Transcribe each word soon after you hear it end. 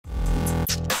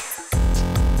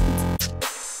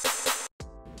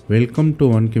Welcome to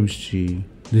One Chemistry.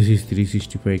 This is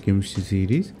 365 Chemistry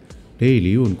series.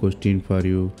 Daily one question for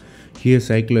you. Here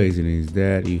cyclohexane is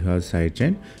there. You have side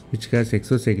chain which has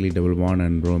exocyclic double bond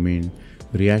and bromine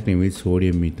reacting with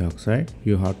sodium methoxide.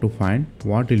 You have to find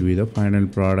what will be the final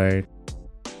product.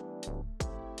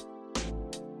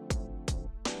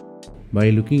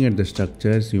 By looking at the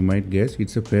structures, you might guess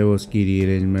it's a Favorskii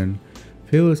rearrangement.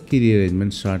 Favorskii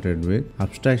rearrangement started with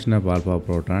abstraction of alpha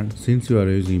proton. Since you are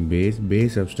using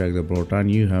base abstract the proton,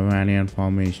 you have anion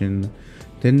formation.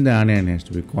 Then the anion has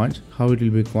to be quenched. How it will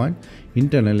be quenched?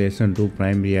 Internal SN2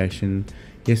 prime reaction.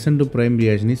 SN2 prime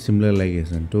reaction is similar like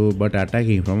SN2 but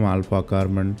attacking from alpha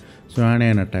carbon. So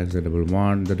anion attacks the double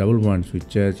bond. The double bond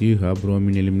switches. You have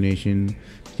bromine elimination.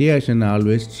 Reaction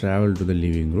always travel to the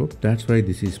leaving group. That's why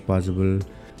this is possible.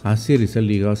 As a result,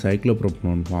 you have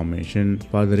cyclopropanone formation.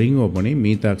 For the ring opening,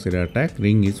 methoxide attack,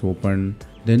 ring is open.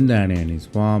 Then the anion is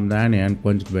formed. The anion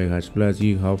quenched by H+.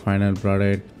 You have final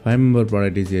product. 5-member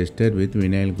product is ester with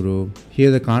vinyl group.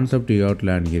 Here the concept you have to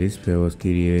learn here is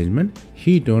Favorskii rearrangement.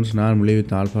 Ketones normally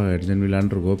with alpha hydrogen will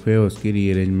undergo Favorskii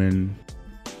rearrangement.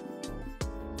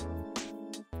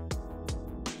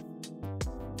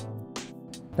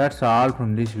 That's all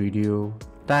from this video.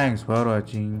 Thanks for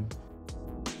watching.